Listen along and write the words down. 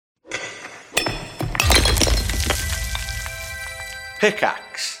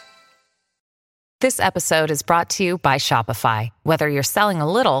Pickaxe. This episode is brought to you by Shopify. Whether you're selling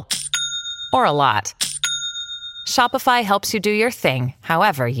a little or a lot, Shopify helps you do your thing,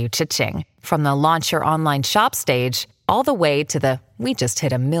 however you cha-ching. From the launch your online shop stage, all the way to the we just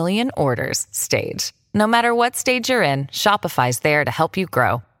hit 1 million orders stage. No matter what stage you're in, Shopify's there to help you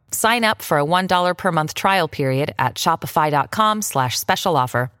grow. Sign up for a $1 per month trial period at shopify.com/special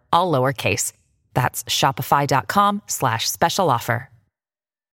offer, all lowercase. That's shopify.com/special offer.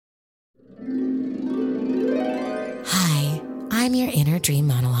 Hi, I'm your inner dream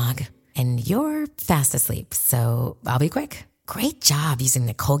monologue, and you're fast asleep, so I'll be quick. Great job using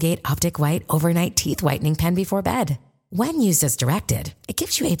the Colgate Optic White Overnight Teeth Whitening Pen before bed. When used as directed, it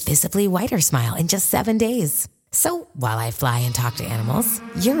gives you a visibly whiter smile in just 7 days. So while I fly and talk to animals,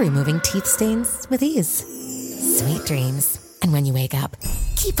 you're removing teeth stains with ease. Sweet dreams. And when you wake up,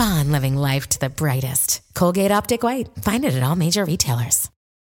 keep on living life to the brightest. Colgate Optic White. Find it at all major retailers.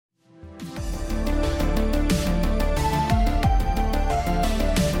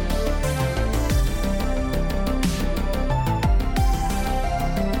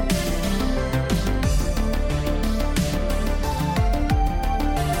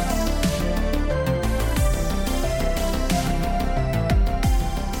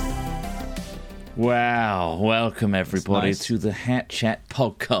 Wow, welcome everybody to the Hat Chat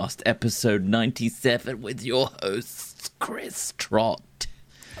podcast, episode 97, with your hosts, Chris Trott,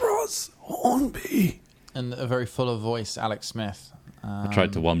 Ross Hornby, and a very full of voice, Alex Smith. I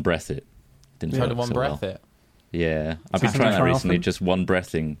tried to one breath it. Didn't Tried to work one so breath well. it. Yeah, I've been trying that recently, just one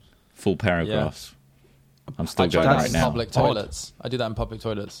breathing full paragraphs. I'm still going that right in now. public toilets. I do that in public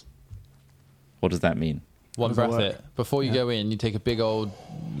toilets. What does that mean? One breath it. Before you go in, you take a big old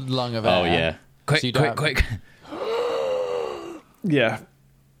lung of air. Oh yeah, quick, So you don't quick. Yeah.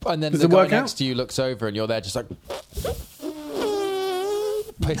 And then Does the it guy work next out? to you looks over and you're there just like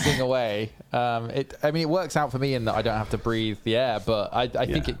pissing away. It works out for me in that I don't have to breathe the air, but I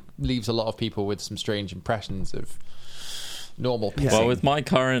think it leaves a lot of people with some strange impressions of normal pissing. Well, with my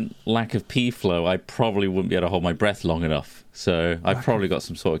current lack of pee flow, I probably wouldn't be able to hold my breath long enough. So I've probably got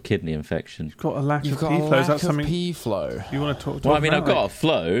some sort of kidney infection. You've got a lack You've of got pee a flow. Is lack that of something pee flow. you want to talk Well, I mean, about? I've got a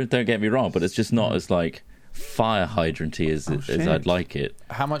flow, don't get me wrong, but it's just not as like fire hydranty as I'd like it.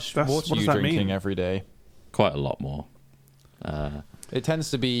 How much What water are does you that drinking mean? every day? Quite a lot more. It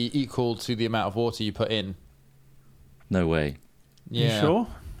tends to be equal to the amount of water you put in. No way. Yeah. You sure?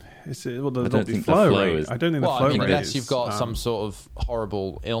 Is it, well, I don't the think the flow flow rate. is- I don't think Well, the flow I mean, rate unless is, you've got some sort of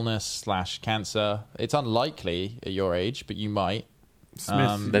horrible illness / cancer, it's unlikely at your age, but you might.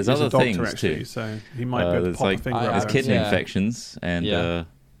 Smith There's is a other doctor, things, actually, too. so he might be able to There's pop like a finger there's up there's there. kidney Yeah. infections and Yeah.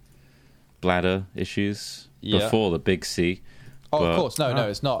 bladder issues Yeah. before the big C. Oh, But- of course. No,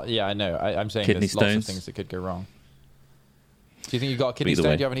 it's not. Yeah, I know. I'm saying Kidney there's lots of stones. things that could go wrong. Do you think you've got a kidney Either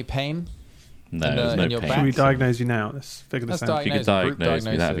stone? way. Do you have any pain? No, in there's in no your pain. back? Should we diagnose you now? Let's figure this Let's out. If you could Group diagnose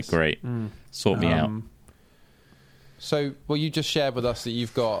me, that'd be diagnosis. great. Sort me out. So, well, you just shared with us that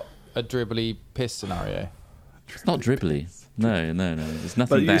you've got a dribbly piss scenario. It's not dribbly. No. There's But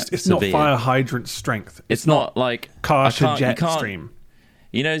nothing that it's not severe. fire hydrant strength. It's not like car I to can't- you jet can't- stream.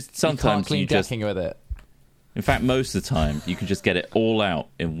 You know, You can't sometimes clean you just. decking with it. In fact, most of the time, you can just get it all out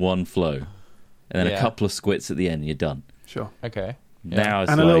in one flow, and then a Yeah. couple of squits at the end, and you're done. Sure. Okay. Now it's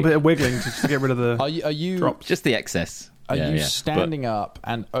And like a little bit of wiggling just to get rid of the Are you drops. just the excess. Are Yeah, you yeah. standing up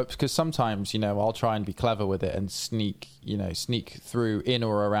and because sometimes I'll try and be clever with it and sneak through in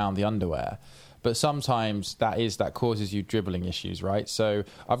or around the underwear, but sometimes that causes you dribbling issues, right? So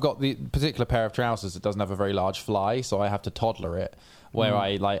I've got the particular pair of trousers that doesn't have a very large fly, so I have to toddler it, where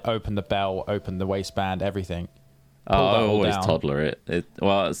I like open the belt, open the waistband, everything. Oh, Pull I that all always down. toddler it.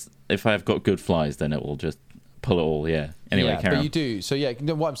 If I've got good flies, then it will just pull it all. Yeah. Anyway, yeah, carry but on. you do. So yeah,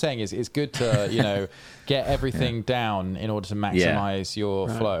 what I'm saying is, it's good to get everything down in order to maximize your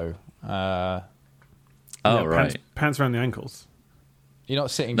flow. Oh, right. Pants around the ankles. You're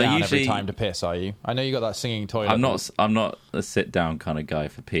not sitting No, down every usually- time to piss, are you? I know you got that singing toilet. I'm not a sit down kind of guy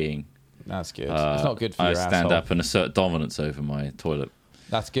for peeing. That's good. It's not good for I your stand asshole. up and assert dominance over my toilet.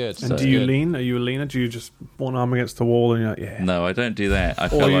 That's good. And That's do you good. lean? Are you a leaner? Do you just one arm against the wall and you're like, yeah? No, I don't do that. I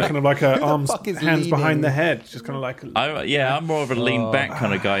feel Or you like kind of like arms, fuck is hands leaning? behind the head, just kind of like. I'm more of a lean back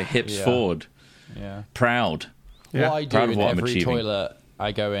kind of guy, hips Yeah. forward, Yeah. proud. Yeah. What I do Proud of in what I'm every achieving. toilet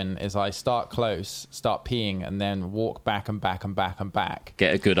I go in is I start close, start peeing, and then walk back and back and back and back.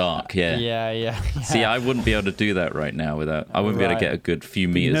 Get a good arc, yeah. Yeah. See, I wouldn't be able to do that right now without. I wouldn't be able to get a good few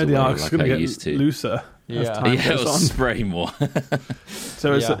meters the away arc's like going I to used get to. looser as Yeah. time Yeah, goes it'll on. spray more.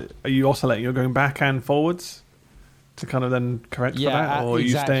 So Yeah. are you oscillating? You're going back and forwards to kind of then correct for Yeah, that, or are you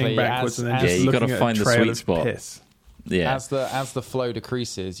exactly, staying backwards and then as- just Yeah, you looking gotta at find a the trail sweet of spot. piss? Yeah. As the flow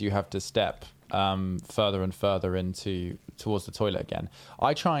decreases, you have to step further and further towards the toilet again.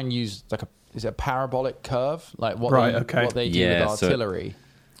 I try and use is it a parabolic curve, like what they do with artillery.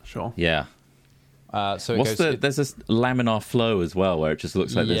 Sure. So there's this laminar flow as well, where it just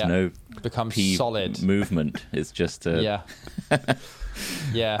looks like there's no becomes pee solid movement. It's just yeah.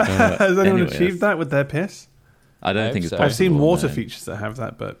 Has anyone achieved that with their piss? I don't think it's so. possible. I've seen water no. features that have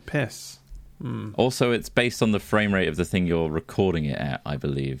that, but piss. Also, it's based on the frame rate of the thing you're recording it at, I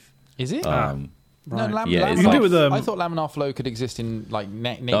believe. Is it? Right. No, Yeah, it's you can do it with I thought laminar flow could exist in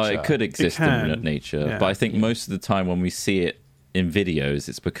nature. Oh, it could exist in nature, yeah. but I think most of the time when we see it in videos,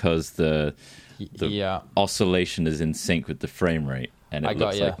 it's because the oscillation is in sync with the frame rate, and it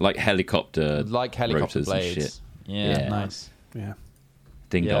looks like helicopter rotors blades. And shit. Yeah, nice. Yeah.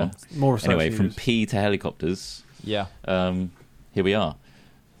 Ding dong. More research Anyway, needed. from pee to helicopters. Yeah. Here we are.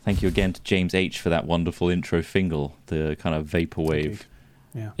 Thank you again to James H for that wonderful intro fingle, the kind of vaporwave,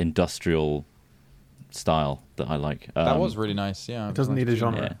 industrial style that I like. That was really nice. Yeah. It doesn't need a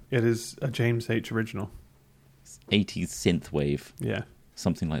genre. Yeah. It is a James H. original. 80s synth wave. Yeah.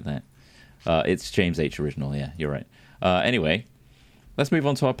 Something like that. It's James H. original, yeah, you're right. Anyway, let's move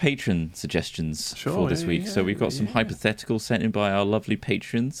on to our patron suggestions for this week. So we've got some hypotheticals sent in by our lovely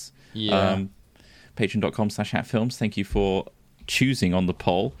patrons. Yeah. Patreon.com/@films. Thank you for choosing on the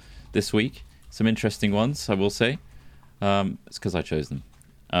poll this week. Some interesting ones, I will say. It's because I chose them.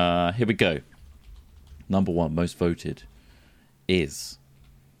 Here we go. Number one, most voted, is,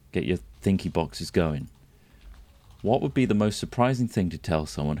 get your thinky boxes going. What would be the most surprising thing to tell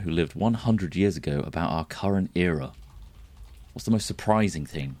someone who lived 100 years ago about our current era? What's the most surprising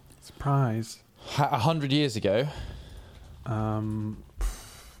thing? Surprise. 100 years ago.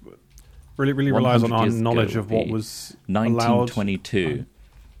 Really relies on our 100 years knowledge ago of what would be was 1922. allowed.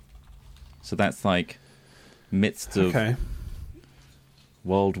 So that's like midst of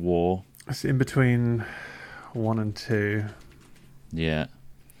World War. It's in between 1 and 2. Yeah.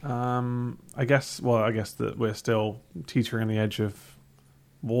 I guess that we're still teetering on the edge of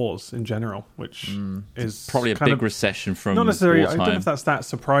wars in general, which is probably a big recession from not necessarily. wartime. I don't know if that's that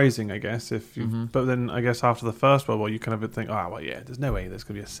surprising. I guess if you, but then I guess after the First World War, you kind of think, there's no way there's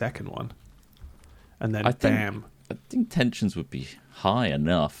going to be a second one, and then bam. I think tensions would be high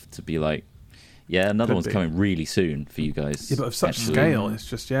enough to be like, another one's coming really soon for you guys. Yeah, but of such scale, it's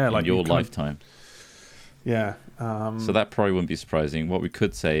just like your lifetime. Yeah. So that probably wouldn't be surprising. What we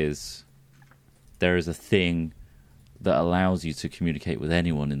could say is there is a thing that allows you to communicate with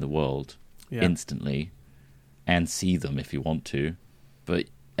anyone in the world instantly and see them if you want to, but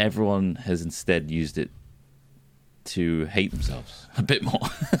everyone has instead used it to hate themselves a bit more.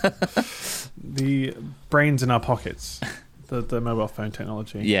 The brains in our pockets, the mobile phone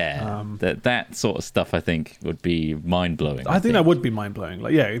technology. Yeah, that sort of stuff I think would be mind-blowing. I think that would be mind-blowing.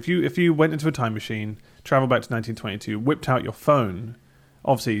 Like, if you went into a time machine, traveled back to 1922, whipped out your phone,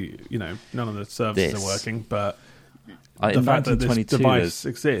 obviously, none of the services are working, but the fact that this device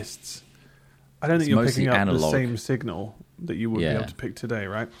exists, I don't think you're picking up the same signal that you would be able to pick today,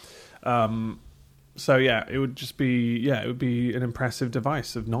 right? So it would just be it would be an impressive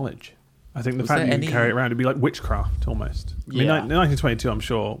device of knowledge. I think the fact that you can carry it around would be like witchcraft almost. I mean, 1922, I'm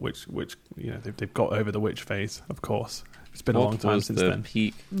sure, which they've got over the witch phase, of course. It's been a long time since then.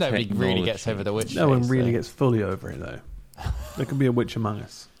 Nobody really gets over the witch phase. No one really gets fully over it, though. There could be a witch among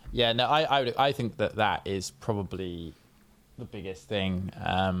us. Yeah, no, I think that is probably the biggest thing.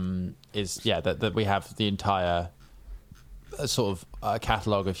 That we have the entire sort of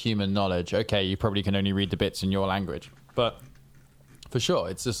catalogue of human knowledge. Okay, you probably can only read the bits in your language, but for sure,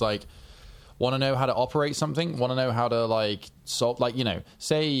 it's just like, want to know how to operate something, want to know how to solve,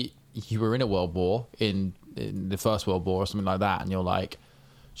 say you were in a world war, in the First World War or something like that, and you're like,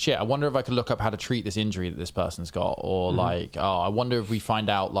 shit, I wonder if I could look up how to treat this injury that this person's got, or I wonder if we find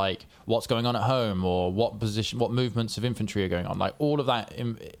out what's going on at home, or what movements of infantry are going on, all of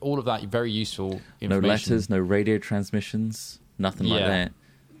that very useful information. No letters, no radio transmissions, nothing like that.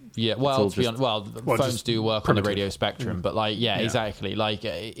 Yeah, phones do work on the radio spectrum, but exactly. But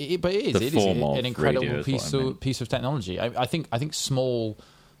it is an incredible piece of technology. I think small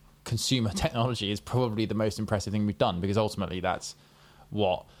consumer technology is probably the most impressive thing we've done, because ultimately that's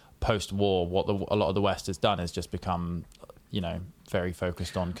what post-war, a lot of the West has done, is just become, very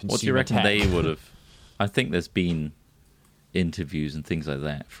focused on consumer. What do you reckon tech. they would have? I think there's been interviews and things like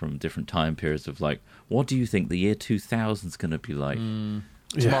that from different time periods of what do you think the year 2000 is going to be like?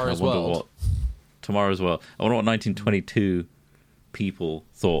 Tomorrow's World. Tomorrow's World. I wonder what 1922 people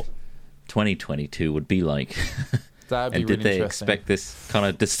thought 2022 would be like. That'd be and really did they interesting. expect this kind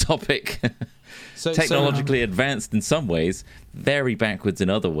of dystopic technologically advanced in some ways, very backwards in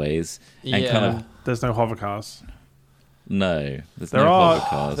other ways, and kind of there's no hover cars. No, there's there no are hover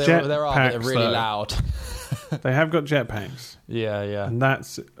cars. There are, but they're really loud. They have got jetpacks. Yeah, and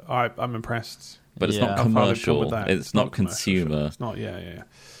that's I'm impressed. But it's not commercial. It's not consumer. It's not. Yeah.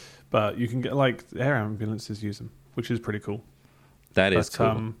 But you can get like air ambulances use them, which is pretty cool. That is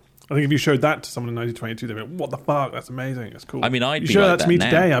cool. I think if you showed that to someone in 1922, they'd be like, "What the fuck? That's amazing. That's cool." I mean, I'd you be show like that to me now.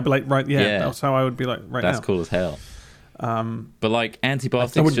 today, I'd be like, "Right, yeah, that's how I would be like right now." That's cool as hell. But like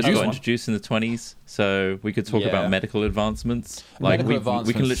antibiotics just got introduced in the 1920s, so we could talk about medical advancements. Like we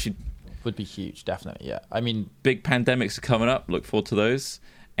can literally would be huge, definitely. Yeah, I mean, big pandemics are coming up. Look forward to those.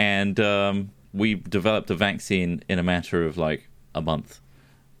 And we developed a vaccine in a matter of like a month.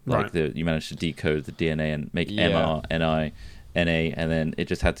 Like you managed to decode the DNA and make mRNA, and then it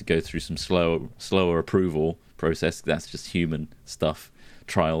just had to go through some slower approval process. That's just human stuff,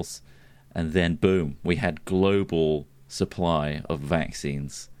 trials, and then boom, we had global supply of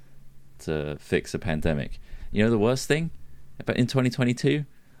vaccines to fix a pandemic. You know the worst thing? But in 2022,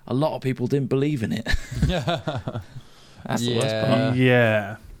 a lot of people didn't believe in it. That's the worst part.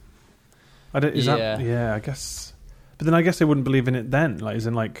 Yeah. I guess. But then I guess they wouldn't believe in it then. Like, as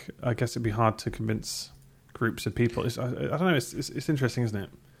in, like, I guess it'd be hard to convince groups of people. I don't know. It's interesting, isn't it?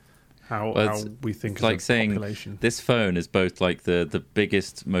 How we think as like a saying population. This phone is both like the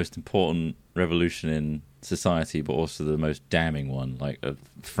biggest, most important revolution in society, but also the most damning one, like of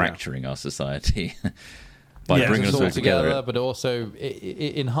fracturing our society. By bringing us all together, but also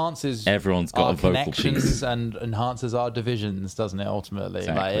it enhances everyone's got our a vocal connections piece and enhances our divisions, doesn't it? Ultimately,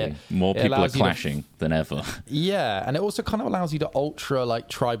 exactly. More people are clashing than ever. Yeah, and it also kind of allows you to ultra like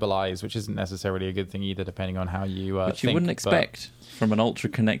tribalize, which isn't necessarily a good thing either, depending on how you. Which you wouldn't expect from an ultra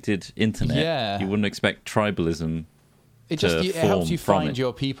connected internet. Yeah, you wouldn't expect tribalism. It helps you find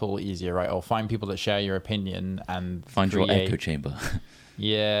your people easier, right? Or find people that share your opinion and find your echo chamber.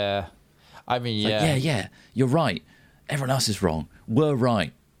 Yeah. I mean, yeah, you're right. Everyone else is wrong. We're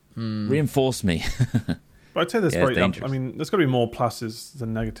right. Reinforce me. But I'd say there's I mean, there's got to be more pluses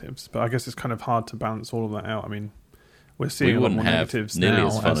than negatives, but I guess it's kind of hard to balance all of that out. I mean, we're seeing a lot more negatives now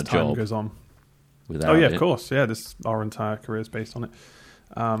as time goes on. Of course. Yeah, our entire career is based on it.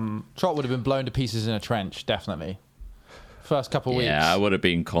 Trott would have been blown to pieces in a trench, definitely. First couple of weeks. Yeah, I would have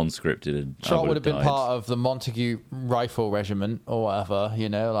been conscripted. Trott would have been part of the Montague Rifle Regiment or whatever,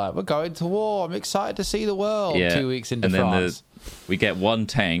 like, we're going to war. I'm excited to see the world. 2 weeks into France. Then we get one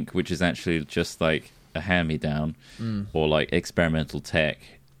tank, which is actually just like a hand-me-down or like experimental tech.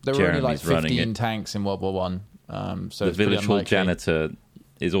 There were only like 15 tanks in World War One. So the village hall janitor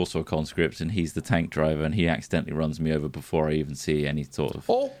is also a conscript, and he's the tank driver, and he accidentally runs me over before I even see any sort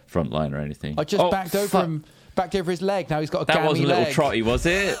of front line or anything. I just backed over his leg. Now he's got a gammy leg. That wasn't Little Trotty, was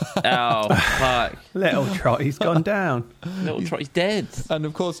it? Oh, fuck. Little Trotty's gone down. Little Trotty's dead. And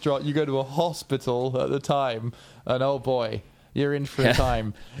of course, Trott, you go to a hospital at the time, and oh boy, you're in for a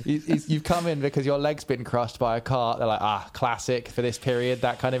time. You've come in because your leg's been crushed by a car. They're like, classic for this period,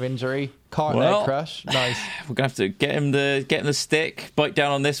 that kind of injury. Leg crush. Nice. We're going to have to get him the stick, bite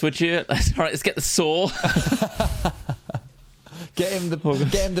down on this, would you? That's right, let's get the saw. Get him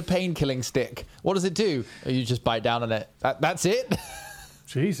the pain-killing stick. What does it do? You just bite down on it. That's it?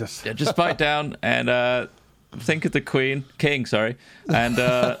 Jesus. Yeah, just bite down and think of the king, and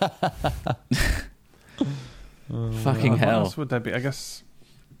fucking hell. What else would there be? I guess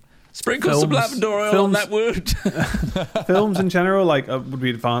sprinkle some lavender oil on that wound. Films in general, like would be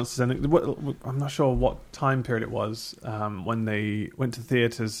advanced. And I'm not sure what time period it was when they went to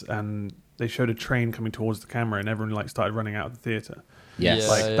theaters and they showed a train coming towards the camera, and everyone like started running out of the theater. Yes,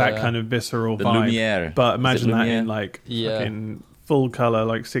 that kind of visceral the vibe. Lumiere. But imagine that in like fucking full color,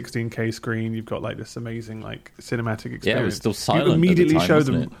 like 16K screen. You've got like this amazing like cinematic experience. Yeah, it was still silent. You immediately at the time, show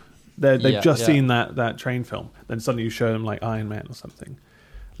them. They've just seen that that train film. Then suddenly you show them like Iron Man or something.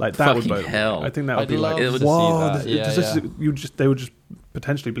 Like that would blow them. I think that would be like, whoa! They would just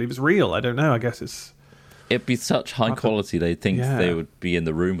potentially believe it's real. I don't know. I guess it'd be such high quality. They'd think they would be in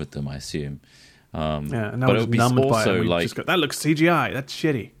the room with them, I assume. And but it would be also like that looks CGI. That's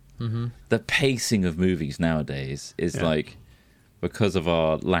shitty. Mm-hmm. The pacing of movies nowadays is like, because of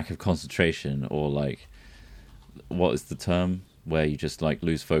our lack of concentration, or like, what is the term where you just like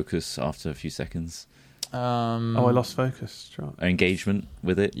lose focus after a few seconds? I lost focus. Engagement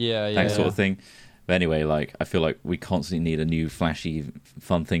with it, that sort of thing. But anyway, like, I feel like we constantly need a new flashy,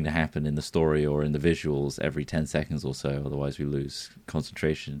 fun thing to happen in the story or in the visuals every 10 seconds or so. Otherwise, we lose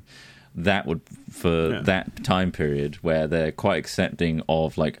concentration. That would, for that time period where they're quite accepting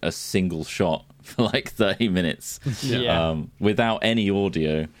of like a single shot for like 30 minutes without any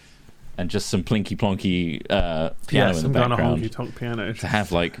audio. and just some plinky plonky piano in the background. Kind of honky-tonk piano. To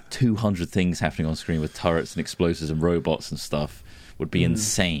have like 200 things happening on screen with turrets and explosives and robots and stuff would be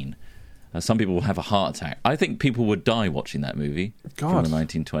insane. Some people will have a heart attack. I think people would die watching that movie from the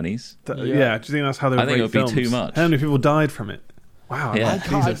 1920s. Yeah, do you think that's how they would rate films? I think it would be too much. How many people died from it? Wow. Yeah.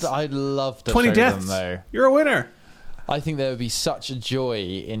 I'd love to 20 show deaths. them, though. You're a winner. I think there would be such a joy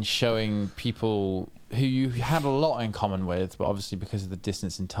in showing people who you had a lot in common with, but obviously because of the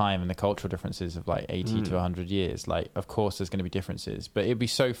distance in time and the cultural differences of like 80 to 100 years, like of course there's going to be differences, but it'd be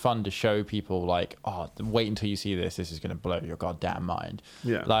so fun to show people like, oh, wait until you see this is going to blow your goddamn mind.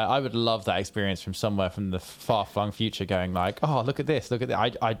 Yeah, like I would love that experience from somewhere from the far-flung future, going like, oh, look at this,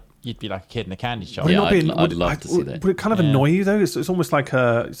 you'd be like a kid in a candy shop. Yeah, I'd love to see that. Would it kind of annoy you though? It's almost like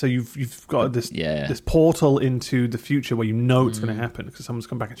so you've got this portal into the future where you know it's going to happen because someone's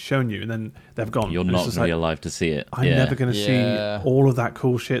come back and shown you, and then they've gone. You're not going to be alive to see it. I'm never going to see all of that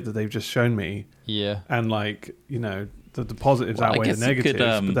cool shit that they've just shown me. Yeah, and like the positives outweigh the negatives,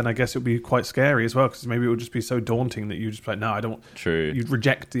 but then I guess it would be quite scary as well because maybe it would just be so daunting that you just be like, no, I don't. True. You'd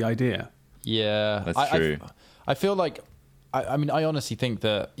reject the idea. Yeah, that's true. I feel like. I mean, I honestly think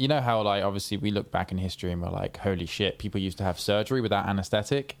that, you know how, like, obviously we look back in history and we're like, holy shit, people used to have surgery without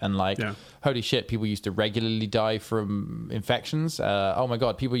anesthetic. And, like, holy shit, people used to regularly die from infections. Oh, my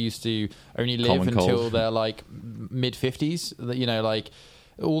God, people used to only live until they're, like, mid-50s. You know, like,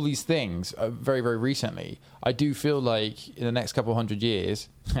 all these things very, very recently. I do feel like in the next couple 100 years,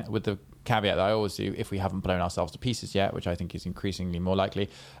 with the caveat that I always do, if we haven't blown ourselves to pieces yet, which I think is increasingly more likely,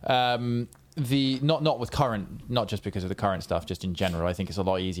 not just because of the current stuff, just in general, I think it's a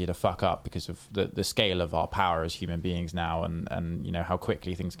lot easier to fuck up because of the scale of our power as human beings now, and you know how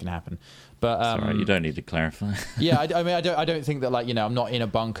quickly things can happen. But sorry, you don't need to clarify. Yeah, I mean, I don't think that, like, you know, I'm not in a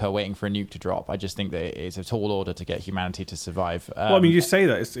bunker waiting for a nuke to drop. I just think that it's a tall order to get humanity to survive. Well, I mean, you say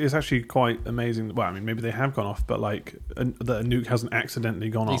that it's actually quite amazing. Well, I mean, maybe they have gone off, but like that a nuke hasn't accidentally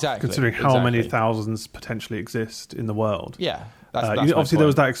gone off, considering how many thousands potentially exist in the world. Yeah. That's obviously, there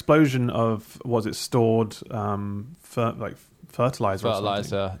was that explosion of stored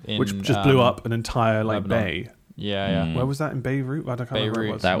fertilizer, which just blew up an entire Lebanon. bay. Yeah. Where was that, in Beirut? I can't remember. Where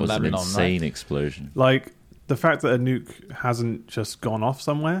it was. That was Lebanon, an insane explosion. Like the fact that a nuke hasn't just gone off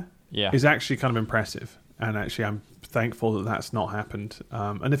somewhere, is actually kind of impressive. And actually, I'm thankful that that's not happened.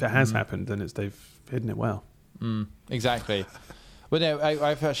 And if it has happened, then they've hidden it well. Exactly. But no,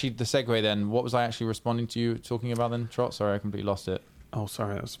 I've actually, the segue then, what was I actually responding to you talking about then, Trot? Sorry, I completely lost it. Oh,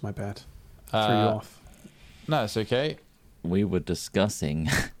 sorry, that was my bad. Threw you off. No, it's okay. We were discussing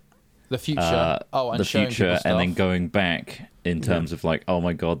the future. And the future, and then going back in terms of like, oh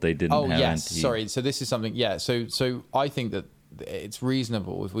my God, they didn't have anti... Sorry. So this is something, So I think that it's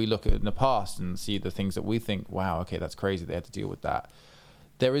reasonable if we look at in the past and see the things that we think, wow, okay, that's crazy, they had to deal with that.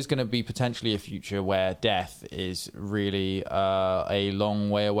 There is going to be potentially a future where death is really a long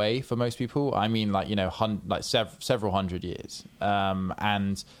way away for most people. I mean, like, you know, several hundred years.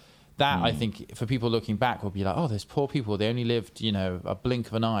 And that, I think, for people looking back, will be like, oh, those poor people, they only lived, you know, a blink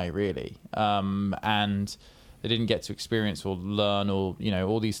of an eye, really. And they didn't get to experience or learn or, you know,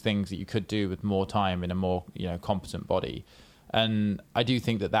 all these things that you could do with more time in a more, you know, competent body. And I do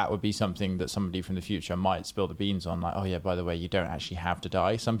think that would be something that somebody from the future might spill the beans on, like, oh yeah, by the way, you don't actually have to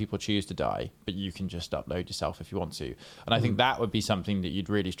die. Some people choose to die, but you can just upload yourself if you want to. And I think that would be something that you'd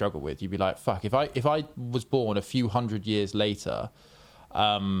really struggle with. You'd be like, fuck, if I was born a few hundred years later,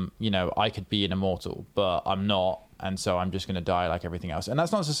 you know, I could be an immortal, but I'm not. And so I'm just going to die like everything else. And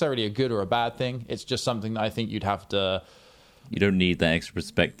that's not necessarily a good or a bad thing. It's just something that I think you'd have to... You don't need that extra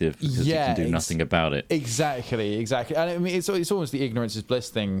perspective because you can do nothing about it. Exactly. And I mean, it's almost the ignorance is bliss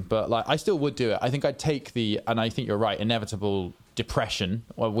thing, but like, I still would do it. I think I'd take and I think you're right, inevitable depression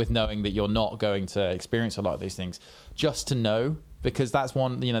with knowing that you're not going to experience a lot of these things, just to know, because that's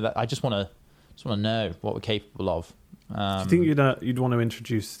one, you know, that I just want to know what we're capable of. Do you think you'd want to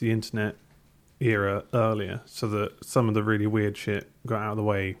introduce the internet era earlier so that some of the really weird shit got out of the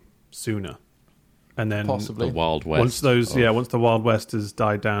way sooner? And then possibly the Wild West. Once the Wild West has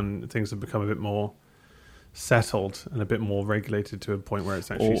died down, things have become a bit more settled and a bit more regulated to a point where it's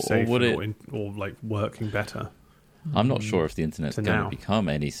actually safe or like working better. I'm not sure if the internet's going to become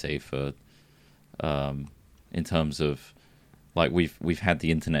any safer in terms of, like, we've had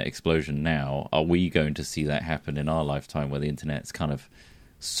the internet explosion now. Are we going to see that happen in our lifetime where the internet's kind of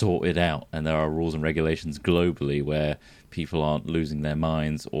sorted out and there are rules and regulations globally where people aren't losing their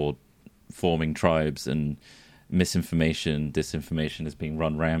minds or forming tribes and disinformation is being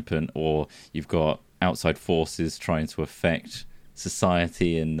run rampant, or you've got outside forces trying to affect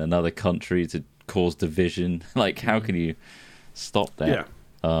society in another country to cause division? Like, how can you stop that?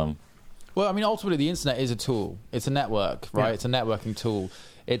 Yeah. Well, I mean, ultimately, the internet is a tool. It's a network, right? Yeah. It's a networking tool.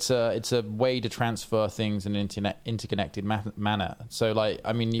 It's a way to transfer things in an interconnected manner. So, like,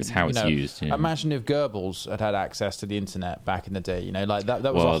 I mean, it's how it's used. Yeah. Imagine if Goebbels had access to the internet back in the day. You know, like that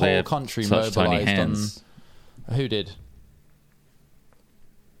was a whole country mobilized on. Who did?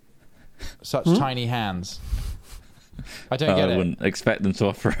 Such tiny hands. I don't get it. I wouldn't expect them to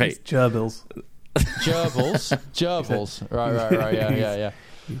operate. It's gerbils. Gerbils. Right. Yeah.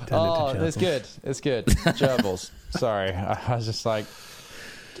 Oh, it's good. Gerbils. Sorry, I was just like,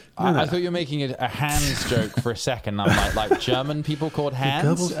 I thought you were making a hands joke for a second. I'm like German people called hands.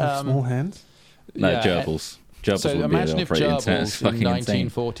 Gerbils have small hands. No, gerbils. Gerbils. So imagine if gerbils in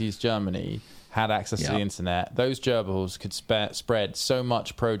 1940s insane. Germany had access to the internet. Those gerbils could spread so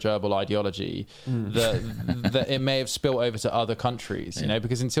much pro-gerbil ideology that it may have spilled over to other countries. You know,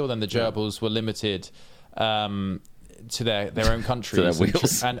 because until then the gerbils were limited to their own countries to their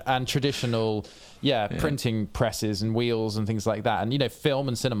wheels. and traditional printing presses and wheels and things like that, and, you know, film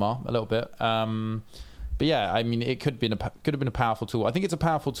and cinema a little bit. But yeah, I mean, it could have been a powerful tool. I think it's a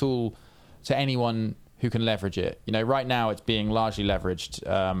powerful tool to anyone who can leverage it. You know, right now it's being largely leveraged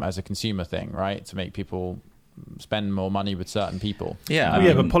as a consumer thing, right, to make people spend more money with certain people.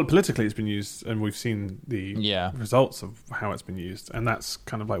 Yeah, but politically it's been used, and we've seen the results of how it's been used, and that's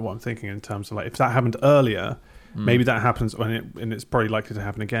kind of like what I'm thinking in terms of, like, if that happened earlier, maybe that happens and it's probably likely to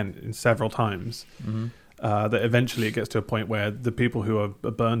happen again in several times. That eventually it gets to a point where the people who are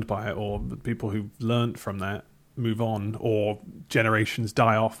burned by it, or the people who've learned from that, move on, or generations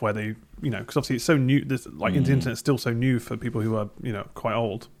die off where they, you know, because obviously it's so new, this, like, the internet's still so new for people who are, you know, quite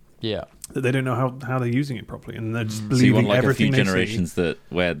old, that they don't know how they're using it properly, and they're just believing so you want, like, everything a few generations that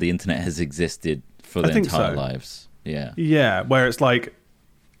where the internet has existed for their entire lives. Where it's like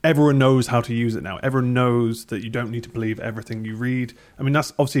everyone knows how to use it now. Everyone knows that you don't need to believe everything you read. I mean,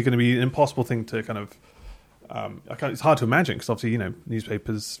 that's obviously going to be an impossible thing to kind of it's hard to imagine, because obviously, you know,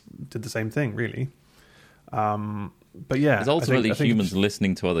 newspapers did the same thing, really. But yeah, it's ultimately I think humans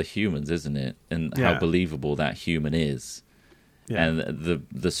listening to other humans, isn't it? And how believable that human is. And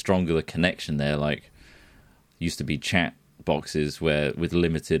the stronger the connection there, like, used to be chat boxes where with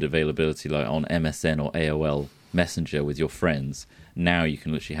limited availability, like on MSN or AOL Messenger with your friends. Now you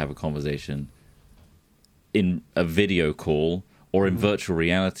can literally have a conversation in a video call or in virtual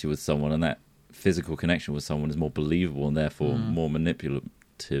reality with someone, and that physical connection with someone is more believable and therefore more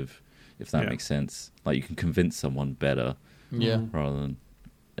manipulative, if that makes sense. Like, you can convince someone better, rather than,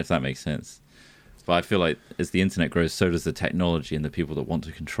 if that makes sense. But I feel like as the internet grows, so does the technology and the people that want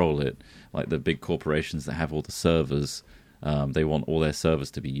to control it. Like the big corporations that have all the servers, they want all their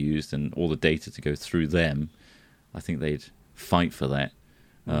servers to be used and all the data to go through them. I think they'd fight for that.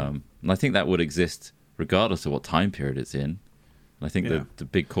 And I think that would exist regardless of what time period it's in. And I think the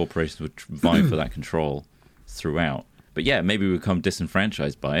big corporations would vie for that control throughout. But yeah, maybe we become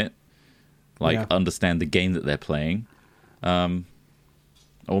disenfranchised by it. Like, understand the game that they're playing.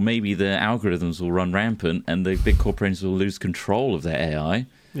 Or maybe the algorithms will run rampant and the big corporations will lose control of their AI.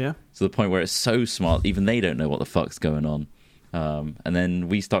 Yeah. To the point where it's so smart, even they don't know what the fuck's going on. And then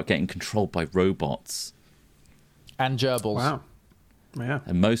we start getting controlled by robots. And gerbils. Wow. Yeah.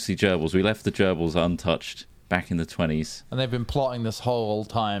 And mostly gerbils. We left the gerbils untouched back in the 1920s. And they've been plotting this whole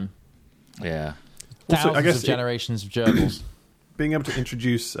time. Yeah. Thousands I guess of generations of gerbils. Being able to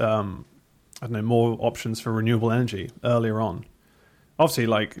introduce, more options for renewable energy earlier on. Obviously,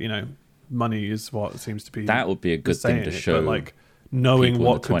 like, you know, money is what seems to be... That would be a good thing to show. But, like, knowing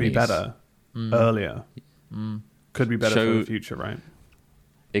what could be better earlier could be better for the future, right?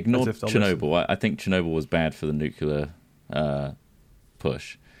 Ignore Chernobyl. I think Chernobyl was bad for the nuclear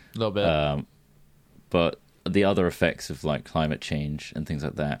push. A little bit. But the other effects of, like, climate change and things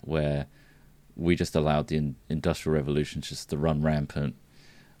like that, where we just allowed the Industrial Revolution just to run rampant,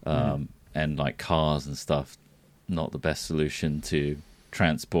 and, like, cars and stuff, not the best solution to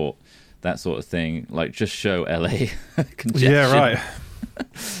transport, that sort of thing. Like, just show LA congestion. Yeah, right.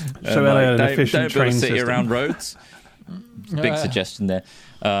 Show LA an efficient train system. Don't build a city around roads. Big suggestion there.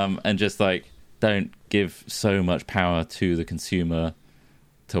 And just, like, don't give so much power to the consumer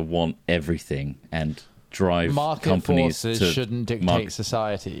to want everything and drive market companies forces shouldn't dictate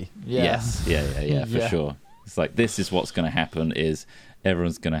society. Yes, for sure. It's like, this is what's going to happen, is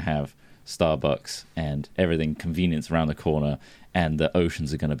everyone's going to have Starbucks and everything, convenience around the corner, and the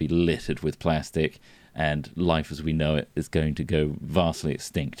oceans are going to be littered with plastic, and life as we know it is going to go vastly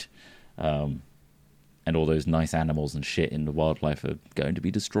extinct, and all those nice animals and shit in the wildlife are going to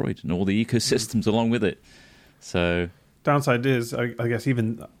be destroyed, and all the ecosystems along with it. So downside is, I guess,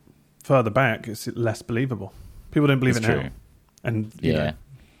 even further back, it's less believable. People don't believe it now, and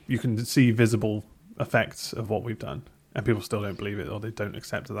you you can see visible effects of what we've done, and people still don't believe it, or they don't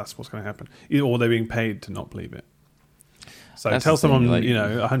accept that that's what's going to happen, or they're being paid to not believe it. So that's tell someone,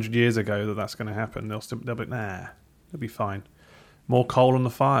 100 years ago that that's going to happen, they'll be nah, it'll be fine. More coal on the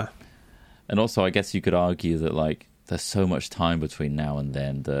fire. And also, I guess you could argue that like there's so much time between now and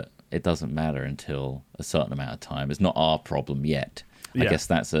then that it doesn't matter until a certain amount of time. It's not our problem yet. I guess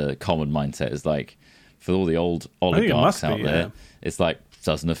that's a common mindset. Is like for all the old oligarchs out there, it's like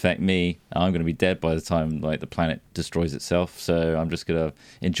doesn't affect me. I'm going to be dead by the time like the planet destroys itself. So I'm just going to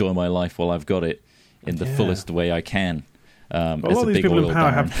enjoy my life while I've got it in the fullest way I can. A lot of these people in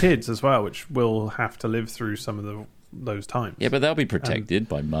power have kids as well, which will have to live through some of those times. Yeah, but they'll be protected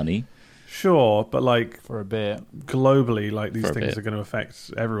by money. Sure, but like for a bit globally, like these things are going to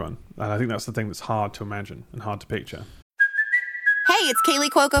affect everyone, and I think that's the thing that's hard to imagine and hard to picture. Hey, it's Kaylee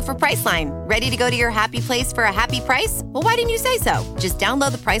Cuoco for Priceline. Ready to go to your happy place for a happy price? Well, why didn't you say so? Just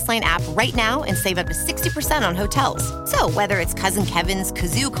download the Priceline app right now and save up to 60% on hotels. So whether it's Cousin Kevin's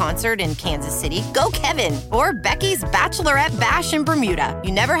Kazoo Concert in Kansas City, go Kevin, or Becky's Bachelorette Bash in Bermuda,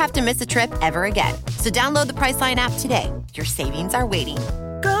 you never have to miss a trip ever again. So download the Priceline app today. Your savings are waiting.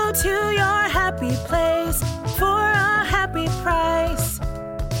 Go to your happy place for a happy price.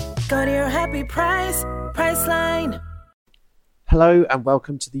 Go to your happy price, Priceline. Hello and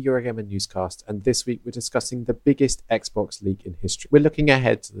welcome to the Eurogamer newscast, and this week we're discussing the biggest Xbox leak in history. We're looking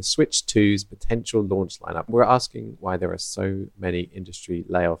ahead to the Switch 2's potential launch lineup. We're asking why there are so many industry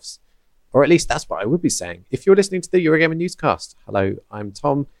layoffs, or at least that's what I would be saying. If you're listening to the Eurogamer newscast, hello, I'm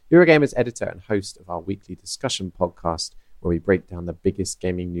Tom, Eurogamer's editor and host of our weekly discussion podcast, where we break down the biggest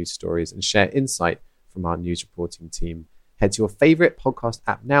gaming news stories and share insight from our news reporting team. Head to your favourite podcast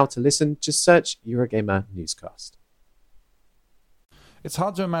app now to listen. Just search Eurogamer newscast. It's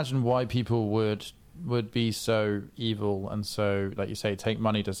hard to imagine why people would be so evil and so, like you say, take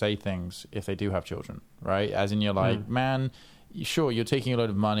money to say things if they do have children, right? As in, you're like, man, sure, you're taking a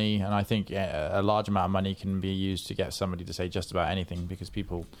load of money, and I think a large amount of money can be used to get somebody to say just about anything because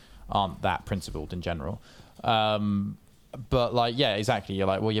people aren't that principled in general. But like, yeah, exactly. You're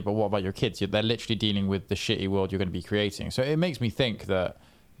like, well, yeah, but what about your kids? They're literally dealing with the shitty world you're going to be creating. So it makes me think that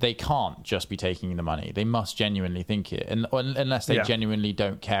they can't just be taking the money. They must genuinely think it, and unless they genuinely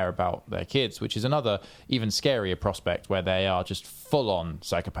don't care about their kids, which is another even scarier prospect, where they are just full-on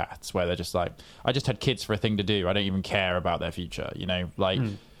psychopaths, where they're just like, I just had kids for a thing to do. I don't even care about their future,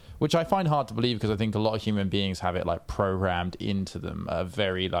 which I find hard to believe, because I think a lot of human beings have it like programmed into them a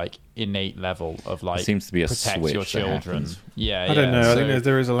very like innate level of like, it seems to be a protect switch your children. I don't know. I think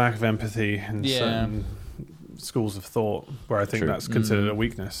there is a lack of empathy in certain schools of thought where I think that's considered a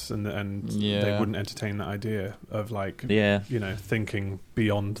weakness, and they wouldn't entertain that idea of like thinking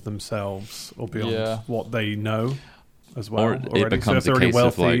beyond themselves or beyond what they know as well. Or it becomes so if they're already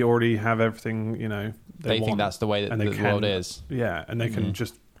wealthy, like, already have everything they think that's the way that the world is. Yeah, and they can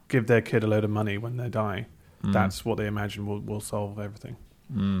just give their kid a load of money when they die. That's what they imagine will solve everything.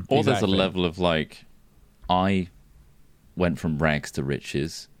 Or there's a level of like, I went from rags to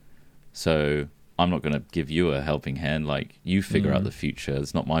riches, so I'm not going to give you a helping hand. Like, you figure out the future.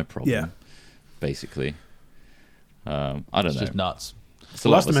 It's not my problem. Yeah, basically. I don't know. It's just nuts.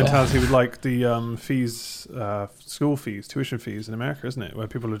 So that's the mentality with like the fees, school fees, tuition fees in America, isn't it? Where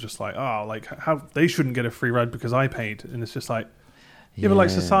people are just like, oh, like how they shouldn't get a free ride because I paid, and it's just like, yeah, but like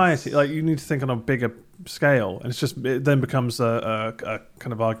society, like you need to think on a bigger scale, and it then becomes a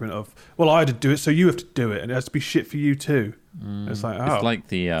kind of argument of, well, I had to do it, so you have to do it, and it has to be shit for you too. It's like, it's like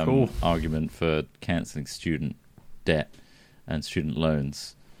the argument for cancelling student debt and student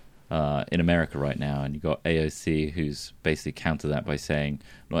loans in America right now, and you've got AOC who's basically countered that by saying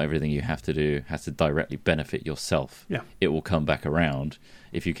not everything you have to do has to directly benefit yourself. Yeah, it will come back around.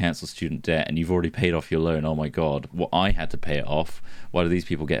 If you cancel student debt and you've already paid off your loan, oh my god, well, I had to pay it off. Why do these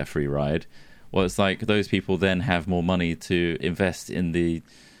people get a free ride? Well, it's like those people then have more money to invest in the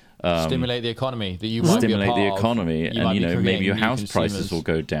stimulate the economy that you might stimulate be a part the economy, of. And maybe your house prices will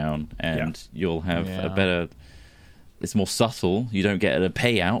go down, and you'll have a better. It's more subtle. You don't get a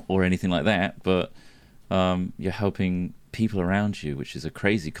payout or anything like that, but you're helping people around you, which is a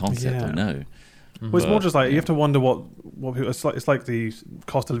crazy concept. I know. Well, it's more just like you have to wonder what people. It's like the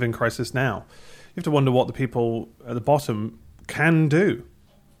cost of living crisis now. You have to wonder what the people at the bottom can do.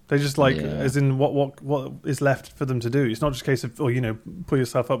 They just as in what is left for them to do. It's not just a case of pull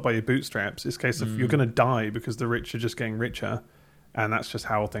yourself up by your bootstraps. It's a case of you're going to die because the rich are just getting richer, and that's just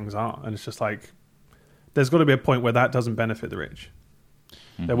how things are. And it's just like there's got to be a point where that doesn't benefit the rich.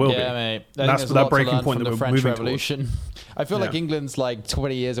 There will be. Mate. That's that breaking point that we're French moving Revolution. towards. I feel like England's like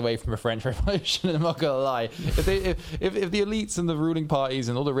 20 years away from a French Revolution. I'm not gonna lie. If the elites and the ruling parties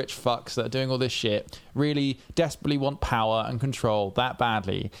and all the rich fucks that are doing all this shit really desperately want power and control that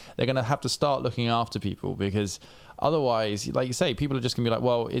badly, they're gonna have to start looking after people, because otherwise, like you say, people are just gonna be like,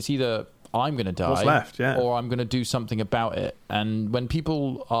 well, it's either I'm going to die, what's left, or I'm going to do something about it. And when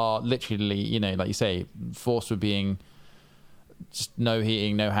people are literally, like you say, forced with being just no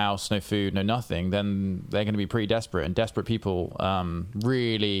heating, no house, no food, no nothing, then they're going to be pretty desperate. And desperate people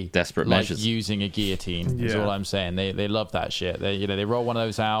really desperate like measures. Using a guillotine is all I'm saying. They love that shit. They roll one of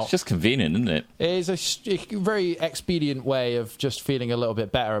those out. It's just convenient, isn't it? It is a very expedient way of just feeling a little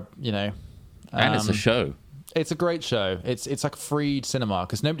bit better, And it's a show. It's a great show. It's like free cinema,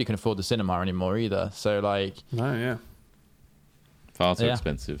 because nobody can afford the cinema anymore either. So far too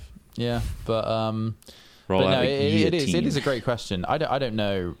expensive. Yeah, but it is a great question. I don't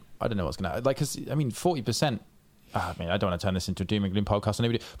know what's going to, like, because 40%. I don't want to turn this into a doom and gloom podcast.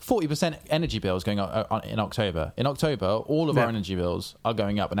 40% energy bills going up in October. In October, all of our energy bills are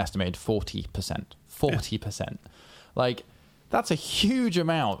going up an estimated 40%. 40%. Like, that's a huge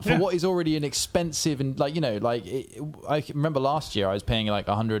amount for what is already an expensive, and I remember last year I was paying like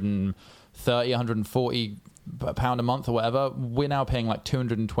 130, 140 pound a month or whatever. We're now paying like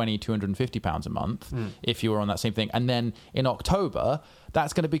 220, 250 pounds a month if you were on that same thing. And then in October,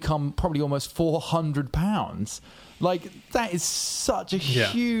 that's going to become probably almost 400 pounds. Like, that is such a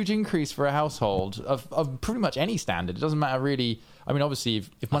huge increase for a household of pretty much any standard. It doesn't matter really. I mean, obviously,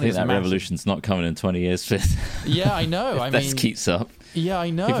 if money I think that revolution's not coming in 20 years, Fifth. Yeah, I know. If this keeps up. Yeah, I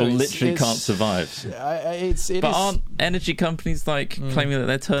know. People literally can't survive. Aren't energy companies claiming that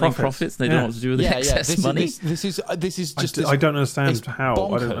they're turning profits and they don't know what to do with the excess money? This is just. I don't understand how.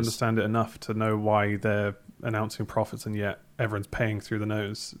 Bonkers. I don't understand it enough to know why they're announcing profits and yet everyone's paying through the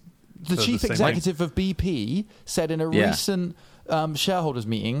nose. The chief executive of BP said in a recent shareholders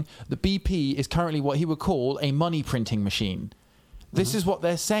meeting that BP is currently what he would call a money printing machine. This is what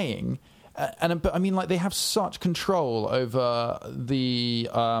they're saying. But I mean, like, they have such control over the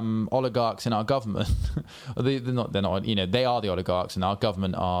oligarchs in our government. They're not. They are the oligarchs, and our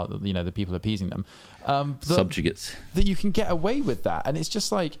government are the people appeasing them. Subjugates. That you can get away with that, and it's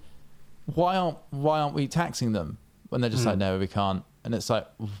just like, why aren't we taxing them when they're just like, no, we can't. And it's like,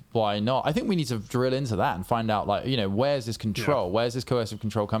 why not? I think we need to drill into that and find out, where's this control? Where's this coercive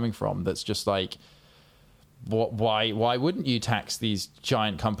control coming from? That's just like, why wouldn't you tax these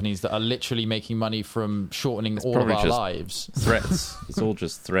giant companies that are literally making money from shortening all of our lives? Threats. It's all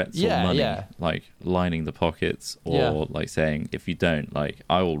just threats or money, like lining the pockets, or like saying, if you don't,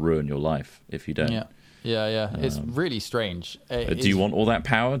 I will ruin your life if you don't. Yeah. It's really strange. Do you want all that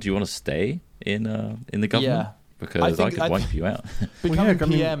power? Do you want to stay in the government? Yeah. Because I could wipe you out. Becoming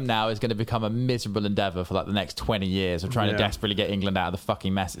PM now is going to become a miserable endeavour for the next 20 years of trying to desperately get England out of the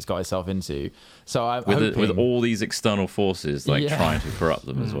fucking mess it's got itself into. So with all these external forces trying to corrupt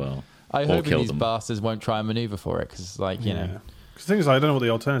them as well. I hope these bastards won't try and manoeuvre for it, because Because the thing is, I don't know what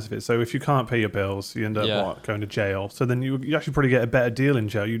the alternative is. So if you can't pay your bills, you end up going to jail. So then you actually probably get a better deal in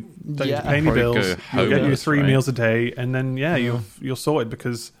jail. You don't need to pay any bills. You get your 3 meals a day, and then you're sorted,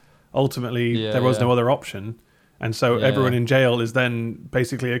 because ultimately there was no other option. And so everyone in jail is then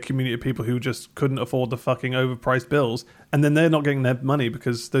basically a community of people who just couldn't afford the fucking overpriced bills. And then they're not getting their money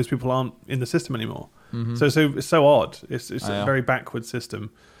because those people aren't in the system anymore. Mm-hmm. So it's so odd. It's a very backward system.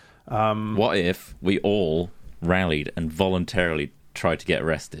 What if we all rallied and voluntarily tried to get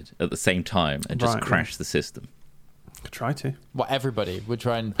arrested at the same time and just crash the system? Could try to. Well, everybody would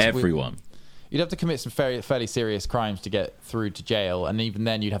try and... Everyone. You'd have to commit some fairly serious crimes to get through to jail, and even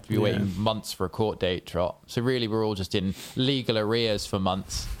then you'd have to be waiting months for a court date, Trot. So really, we're all just in legal arrears for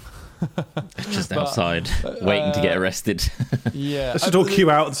months. Just outside, waiting to get arrested. Let's just all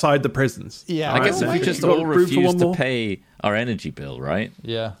queue outside the prisons. Yeah, I guess if we just all refuse to pay our energy bill, right?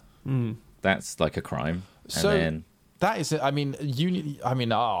 Yeah. That's like a crime. So... And then... That is, I'm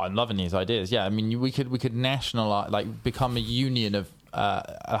loving these ideas. Yeah, I mean, we could nationalize, become a union of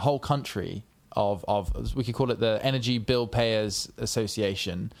a whole country of we could call it the Energy Bill Payers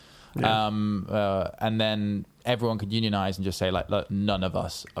Association, and then everyone could unionize and just say, look, none of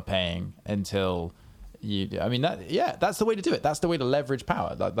us are paying until you. I mean, that's the way to do it. That's the way to leverage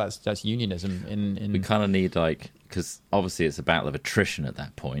power. That's unionism. In we kind of need because obviously it's a battle of attrition at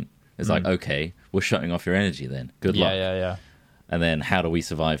that point. It's okay, we're shutting off your energy then. Good luck. Yeah. And then how do we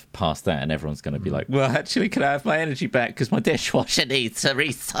survive past that? And everyone's going to be like, well, actually, can I have my energy back? Because my dishwasher needs a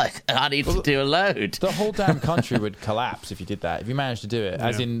recycle. I need to do a load. The whole damn country would collapse if you did that. If you managed to do it.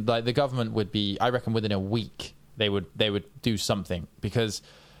 As in, the government would be, I reckon within a week, they would do something, because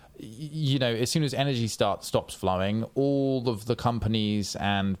as soon as energy stops flowing, all of the companies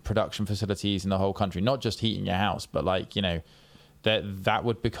and production facilities in the whole country, not just heating your house, but that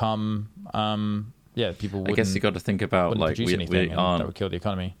would become people. I guess you got to think about like we aren't, that would kill the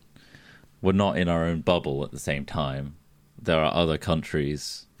economy. We're not in our own bubble at the same time. There are other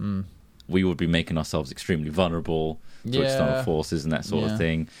countries. We would be making ourselves extremely vulnerable to external forces and that sort of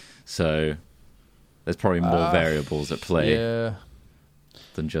thing. So there's probably more variables at play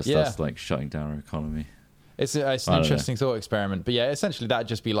than just us like shutting down our economy. It's an interesting thought experiment, but essentially that'd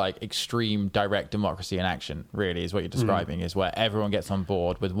just be like extreme direct democracy in action. Really, is what you're describing, is where everyone gets on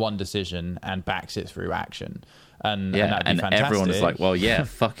board with one decision and backs it through action. And everyone is like, well,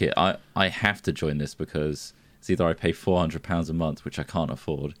 fuck it, I have to join this because it's either I pay £400 a month, which I can't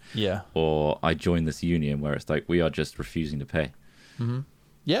afford, or I join this union where it's like we are just refusing to pay. Mm-hmm.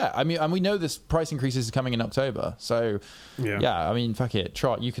 Yeah, I mean, and we know this price increases is coming in October, so I mean, fuck it,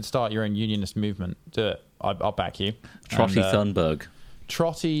 Trot, you could start your own unionist movement. Do it. I'll back you. Trotty Thunberg.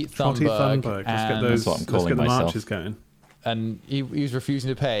 Trotty Thunberg. That's what I'm calling the myself. Marches going. And he was refusing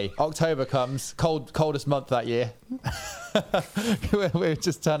to pay. October comes, coldest month that year. We're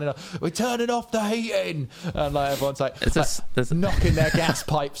just turning off the heating, and like everyone's like, knocking their gas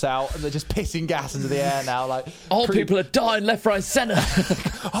pipes out, and they're just pissing gas into the air now. Like people are dying left, right, centre.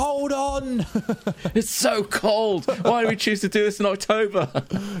 Hold on, it's so cold. Why do we choose to do this in October?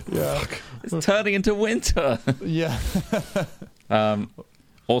 It's turning into winter.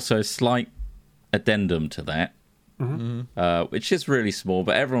 Also, slight addendum to that. Which is really small,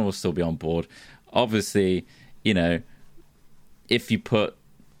 but everyone will still be on board. Obviously, if you put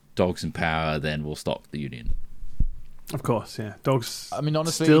dogs in power, then we'll stop the union. Of course, yeah. Dogs, I mean,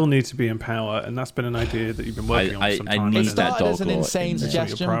 honestly, still need to be in power, and that's been an idea that you've been working on for some time. It started as an insane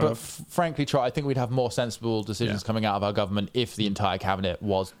suggestion, but frankly, Trot, I think we'd have more sensible decisions coming out of our government if the entire cabinet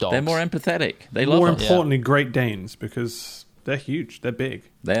was dogs. They're more empathetic. They love us. More importantly, Great Danes, because they're huge. They're big.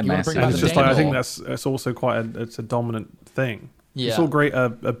 They're massive. And it's just like, I think that's also it's a dominant thing. Yeah. You saw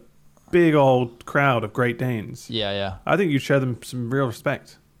a big old crowd of Great Danes. Yeah. I think you'd show them some real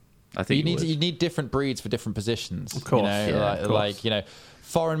respect. I think you need different breeds for different positions. Of course. Of course.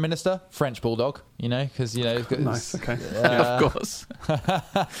 Foreign minister, French bulldog, because nice. Okay. Of course.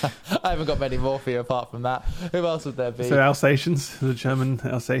 I haven't got many more for you apart from that. Who else would there be? So Alsatians, the German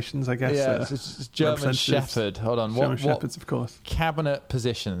Alsatians, I guess. Yeah, it's German Shepherd. Hold on. German Shepherds, of course. Cabinet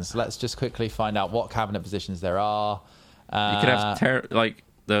positions. Let's just quickly find out what cabinet positions there are. You could have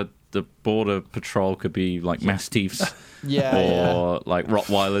the border patrol could be like Mastiffs. Or like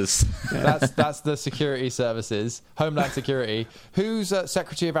Rottweilers. That's the security services, Homeland Security. Who's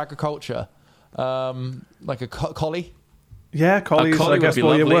Secretary of Agriculture? Like a collie? Yeah, collies. I guess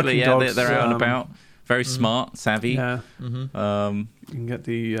for your working dogs. They're out and about. Very smart, savvy. Yeah. You can get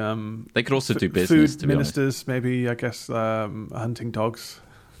the. They could also do business. Food ministers, maybe. I guess hunting dogs.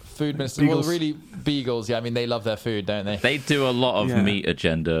 Food ministers. Well, really, beagles. Yeah, I mean, they love their food, don't they? They do a lot of meat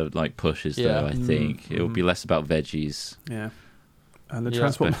agenda pushes, though. I think it will be less about veggies. Yeah, and the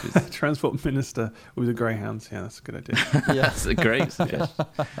transport minister with the greyhounds. Yeah, that's a good idea. That's a great suggestion.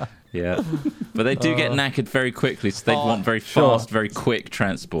 Yeah, but they do get knackered very quickly, so they want very fast, very quick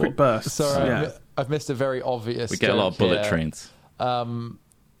transport. Quick bursts. Sorry, I've missed a very obvious. We get a lot of bullet trains.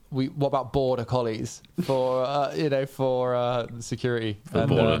 What about border collies for security for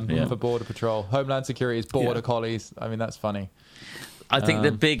border patrol? Homeland Security is border collies. I mean, that's funny. I think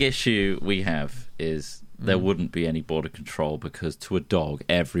the big issue we have is there wouldn't be any border control because to a dog,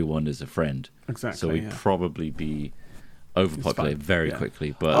 everyone is a friend. Exactly. So we'd probably be overpopulated very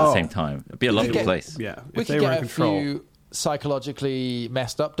quickly, but at the same time, it'd be a lovely place. Yeah, we could get a few psychologically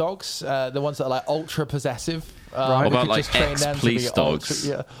messed up dogs, the ones that are like ultra possessive. What about like ex-police dogs?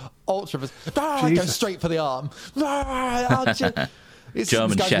 Ultra go straight for the arm.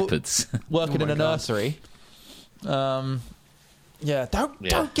 German Shepherds working in a nursery. Don't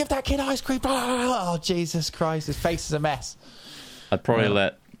give that kid ice cream. Oh, Jesus Christ, his face is a mess. I'd probably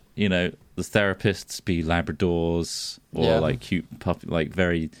let the therapists be Labradors or like cute puppy, like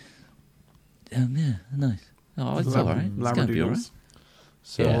very nice. Oh, it's all right. It's going to be all right.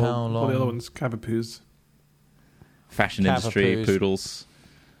 So how long? All the other ones, Cavapoos. Fashion industry, poodles.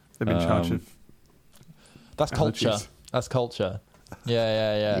 They've been in charge of. That's culture. That's culture.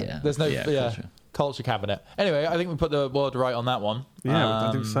 Yeah. There's no culture cabinet. Anyway, I think we put the word right on that one. Yeah,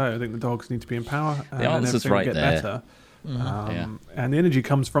 I think so. I think the dogs need to be in power. The answer's right get there. Better. And the energy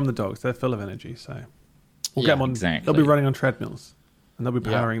comes from the dogs. They're full of energy, so we'll get them on. Exactly. They'll be running on treadmills, and they'll be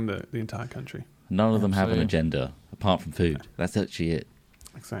powering the entire country. None of them have an agenda apart from food. That's actually it.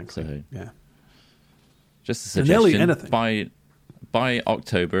 Exactly. So, Just a suggestion. Nearly anything. By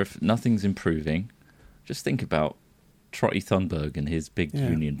October, if nothing's improving, just think about Trotty Thunberg and his big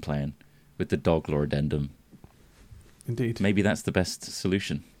union plan with the dog law addendum. Indeed. Maybe that's the best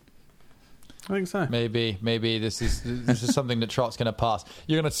solution. I think so. Maybe this is something that Trot's going to pass.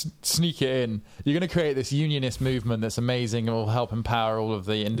 You're going to sneak it in. You're going to create this unionist movement that's amazing and will help empower all of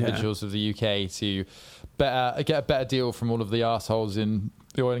the individuals of the UK to get a better deal from all of the arseholes in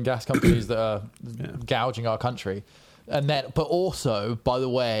the oil and gas companies that are gouging our country. And then, but also, by the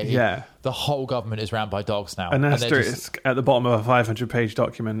way, the whole government is ran by dogs now. An asterisk at the bottom of a 500-page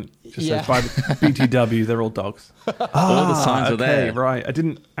document just says, by the BTW, they're all dogs. All the signs are there. Right. I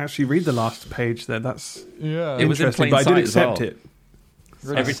didn't actually read the last page there. That's it was in plain but sight I did accept it.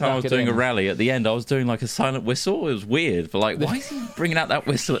 Really Every time I was doing a rally, at the end, I was doing like a silent whistle. It was weird, but like, why is he bringing out that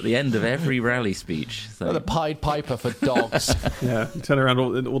whistle at the end of every rally speech? So. The Pied Piper for dogs. Yeah, you turn around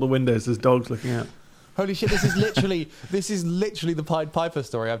all the windows, there's dogs looking out. Holy shit! This is literally the Pied Piper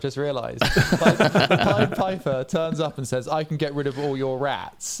story. I've just realised. The Pied Piper turns up and says, "I can get rid of all your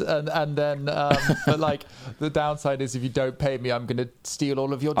rats," and then, but like the downside is if you don't pay me, I'm going to steal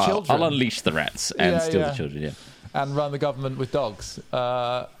all of your children. I'll unleash the rats and steal the children. Yeah, and run the government with dogs.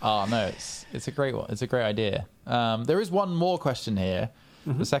 No, it's a great one. It's a great idea. There is one more question here.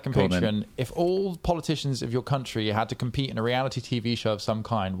 The second Patreon. If all politicians of your country had to compete in a reality TV show of some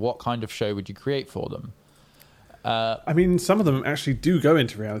kind, what kind of show would you create for them? I mean, some of them actually do go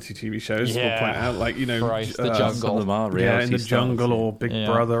into reality TV shows. We'll point out, like, you know, the Jungle. Some of them are reality in the stars, Jungle or Big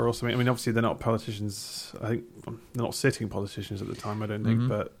Brother or something. I mean, obviously they're not politicians. I think they're not sitting politicians at the time. I don't think,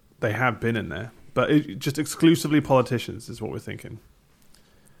 but they have been in there. But just exclusively politicians is what we're thinking.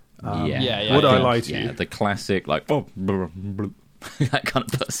 Would I lie to you? The classic, like, that kind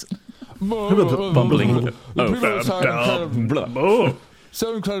of person. Bumbling.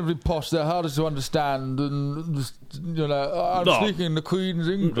 So incredibly posh, they're harder to understand, and just, I'm speaking the Queen's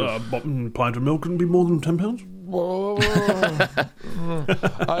English. Pint of milk can be more than £10.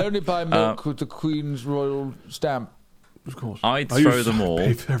 I only buy milk with the Queen's royal stamp. Of course. I'd throw them all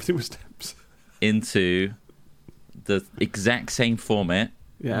pay for everything with stamps. Into the exact same format.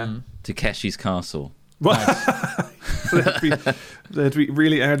 Yeah. Takeshi's Castle. Nice. They have to be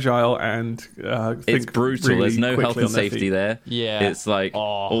really agile and it's brutal. Really There's no health and safety there. Yeah, it's like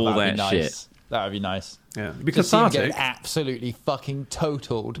all that shit. That would be nice. Yeah, because cathartic. Get absolutely fucking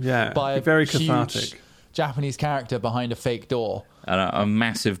totaled. Yeah, by a very huge cathartic Japanese character behind a fake door. And a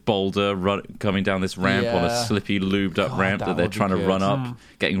massive boulder coming down this ramp on a slippy, lubed up ramp that they're trying to run up,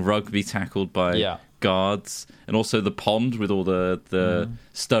 getting rugby tackled by guards, and also the pond with all the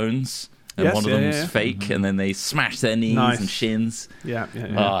stones. And one of them's fake, and then they smash their knees and shins. Yeah.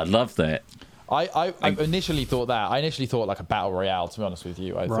 Oh, I love that. I initially thought like a battle royale. To be honest with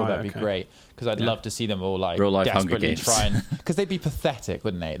you, I thought that'd be great because I'd love to see them all like real life desperately trying because they'd be pathetic,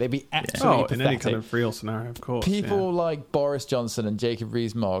 wouldn't they? They'd be absolutely pathetic. In any kind of real scenario, of course. People like Boris Johnson and Jacob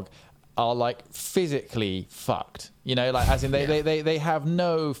Rees-Mogg are like physically fucked, like as in they have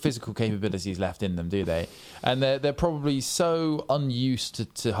no physical capabilities left in them, do they? And they're probably so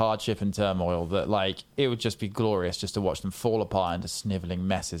unused to hardship and turmoil that like it would just be glorious just to watch them fall apart into snivelling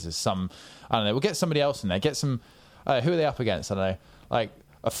messes as I don't know, we'll get somebody else in there, get some who are they up against? I don't know, like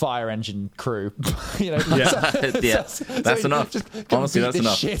a fire engine crew. That's enough. Honestly, that's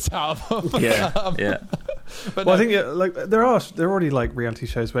enough. Shit out of them. But I think like there are already like reality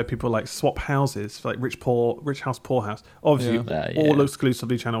shows where people like swap houses, like rich house, poor house. Obviously, all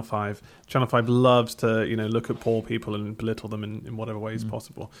exclusively Channel 5. Channel 5 loves to look at poor people and belittle them in whatever ways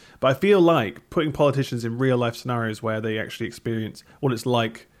possible. But I feel like putting politicians in real life scenarios where they actually experience what it's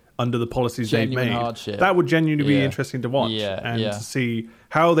like under the policies they've made, hardship. That would genuinely be interesting to watch to see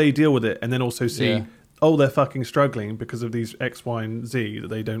how they deal with it, and then also see they're fucking struggling because of these X, Y, and Z that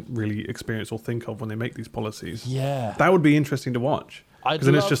they don't really experience or think of when they make these policies. Yeah, that would be interesting to watch because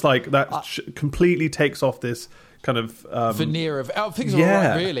then it's just like that completely takes off this kind of veneer of things are all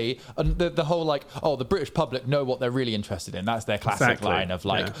right, really, and the whole like the British public know what they're really interested in. That's their classic line of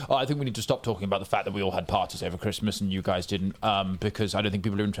like I think we need to stop talking about the fact that we all had parties over Christmas and you guys didn't because I don't think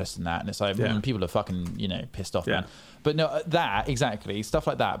people are interested in that. And it's like people are fucking pissed off, man. But no, that exactly stuff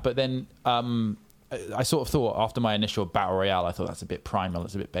like that. But then I sort of thought after my initial battle royale, I thought that's a bit primal,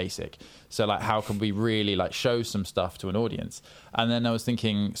 it's a bit basic. So like, how can we really like show some stuff to an audience? And then I was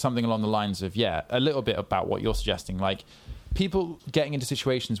thinking something along the lines of a little bit about what you're suggesting. Like, people getting into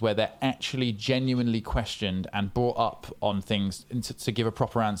situations where they're actually genuinely questioned and brought up on things to give a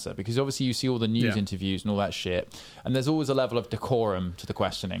proper answer, because obviously you see all the news interviews and all that shit, and there's always a level of decorum to the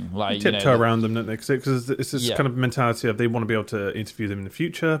questioning. Like, tiptoe around them, don't they? Because it's this kind of mentality of they want to be able to interview them in the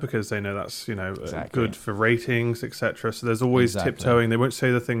future because they know that's good for ratings, etc. So there's always tiptoeing. They won't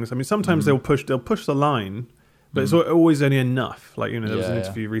say the things. I mean, sometimes they'll push the line. But it's always only enough. Like, there was an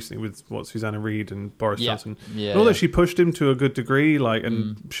interview recently with Susanna Reid and Boris Johnson. And although she pushed him to a good degree,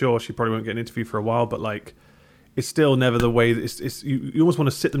 and sure, she probably won't get an interview for a while, but like, it's still never the way. You almost want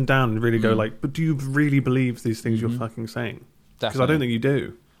to sit them down and really go like, but do you really believe these things you're fucking saying? Because I don't think you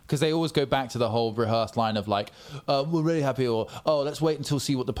do. Because they always go back to the whole rehearsed line of like, we're really happy, or let's wait until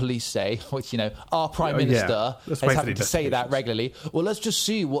see what the police say, which our Prime Minister is having to say that regularly. Well, let's just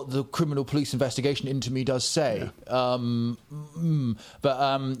see what the criminal police investigation into me does say. Our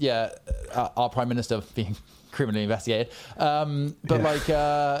Prime Minister being criminally investigated. That's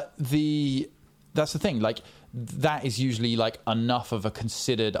the thing. Like, that is usually like enough of a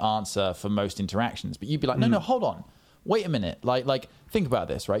considered answer for most interactions. But you'd be like, no, hold on. Wait a minute. Like, think about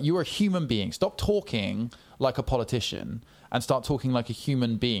this, right? You are a human being. Stop talking like a politician and start talking like a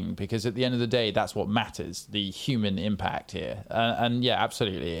human being, because at the end of the day, that's what matters, the human impact here. And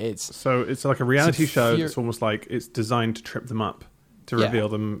absolutely. It's like a reality show that's almost like it's designed to trip them up, to reveal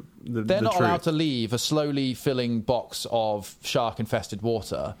them They're not truth. allowed to leave a slowly filling box of shark-infested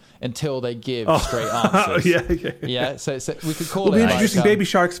water until they give straight answers. So we could call it... We'll be introducing baby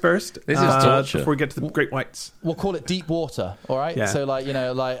sharks first. This is torture. Before we get to the great whites. We'll call it deep water, all right? Yeah. So, like, You're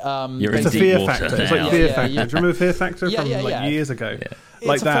it's in a fear deep factor. water It's like now. fear factor. Do you remember fear factor from years ago? It's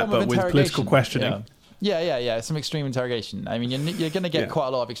Like a that, form of but with political questioning. Some extreme interrogation. I mean, you're going to get quite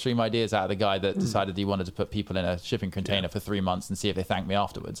a lot of extreme ideas out of the guy that decided he wanted to put people in a shipping container for 3 months and see if they thank me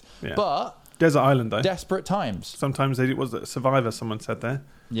afterwards. Yeah. But Desert Island, though. Desperate times. Sometimes they do. Was it Survivor? Someone said there.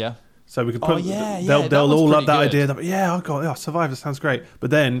 Yeah. So we could put. They'll all love that idea. That, Survivor sounds great.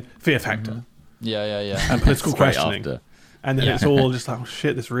 But then fear factor. Mm-hmm. And political questioning. After. And then it's all just like, oh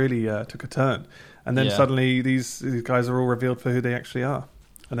shit, this really took a turn. And then suddenly these guys are all revealed for who they actually are.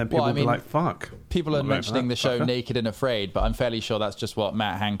 And then people will be like, fuck. People are mentioning the show Naked and Afraid, but I'm fairly sure that's just what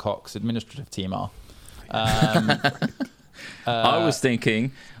Matt Hancock's administrative team are. I was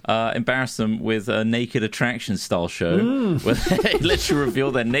thinking, embarrass them with a naked attraction style show where they literally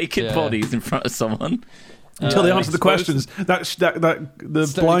reveal their naked bodies in front of someone. Until they answer the questions,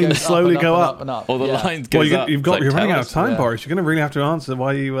 the blinds slowly go up. Or the lines go up. You're running out of time, Boris. You're going to really have to answer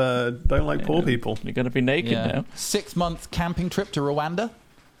why you don't like poor people. You're going to be naked now. 6-month camping trip to Rwanda.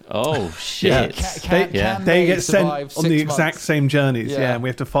 Oh, shit. They get sent on the exact same journeys. Yeah. And we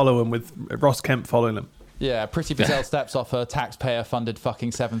have to follow them with Ross Kemp following them. Yeah, Pretty Patel steps off her taxpayer-funded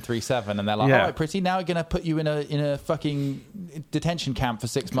fucking 737, and they're like, all right, Pretty, now we're going to put you in a fucking detention camp for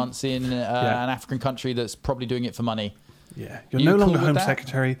 6 months in an African country that's probably doing it for money. Yeah, you're no longer Home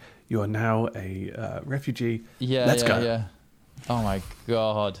Secretary. You are now a refugee. Let's go. Yeah. Oh, my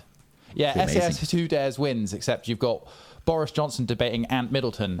God. Yeah, SAS Who Dares wins, except you've got Boris Johnson debating Ant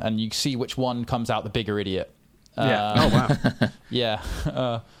Middleton, and you see which one comes out the bigger idiot. Wow.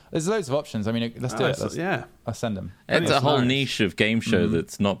 There's loads of options. I mean, let's do it. I'll send them. It's a whole niche of game show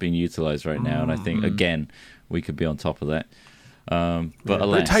that's not being utilised right now, and I think, again, we could be on top of that. But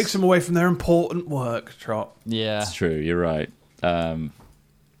alas, it takes them away from their important work, Trot. Yeah. It's true, you're right. We'll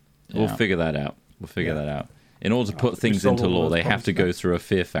figure that out. In order to put things into law, they have to go through a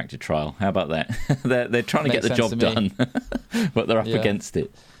fear factor trial. How about that? they're trying to get the job done, but they're up against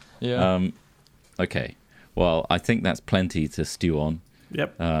it. Yeah. Okay. Well, I think that's plenty to stew on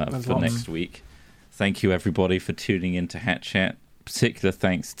for next week. Thank you, everybody, for tuning in to Hat Chat. Particular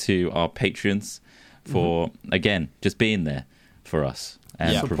thanks to our patrons for, again, just being there for us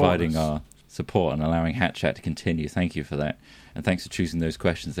and providing our support and allowing Hat Chat to continue. Thank you for that. And thanks for choosing those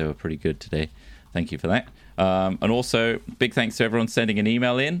questions. They were pretty good today. Thank you for that. And also, big thanks to everyone sending an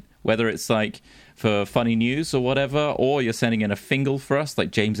email in, whether it's like for funny news or whatever, or you're sending in a fingal for us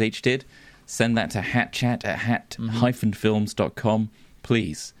like James H. did. Send that to hatchat@hat-films.com,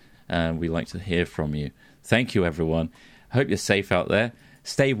 please. We'd like to hear from you. Thank you, everyone. Hope you're safe out there.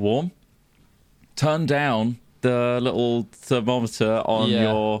 Stay warm. Turn down the little thermometer on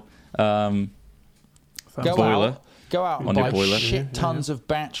your boiler. Go out and buy shit tons of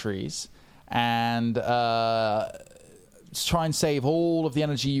batteries and try and save all of the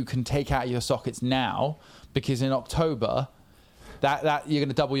energy you can take out of your sockets now, because in October, that you're going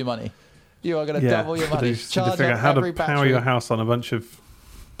to double your money. You are going to double your money. You should figure out how to power your house on a bunch of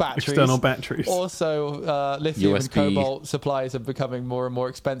batteries. External batteries. Also, lithium and USB. cobalt supplies are becoming more and more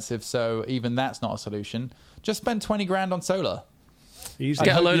expensive, so even that's not a solution. Just spend 20 grand on solar. Easy.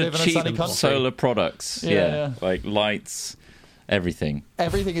 Get a hope load you of live in a cheap sunny country. solar products. Yeah. Like lights, everything.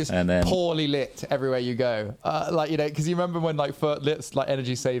 Everything is And then- poorly lit everywhere you go. Because you remember when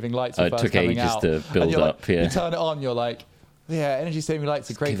energy saving lights were It first took coming ages out, to and build you're up, yeah. You turn it on, you're like, yeah, energy saving lights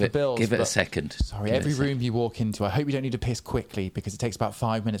are great for bills. Give it a but second. Sorry, Give it every a second. room you walk into, I hope you don't need to piss quickly because it takes about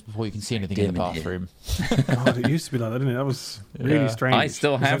 5 minutes before you can see anything in the dim in here. bathroom. God, it used to be like that, didn't it? That was really strange. I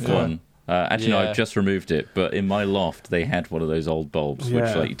still have one. Actually, no, I've just removed it. But in my loft, they had one of those old bulbs, which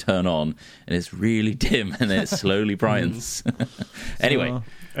Yeah. like you turn on, and it's really dim, and it slowly brightens. Anyway,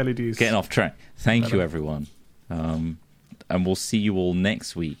 LEDs. getting off track. Thank you, everyone. And we'll see you all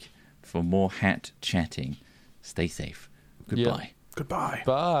next week for more hat chatting. Stay safe. Goodbye. Goodbye.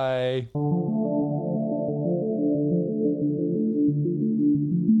 Bye.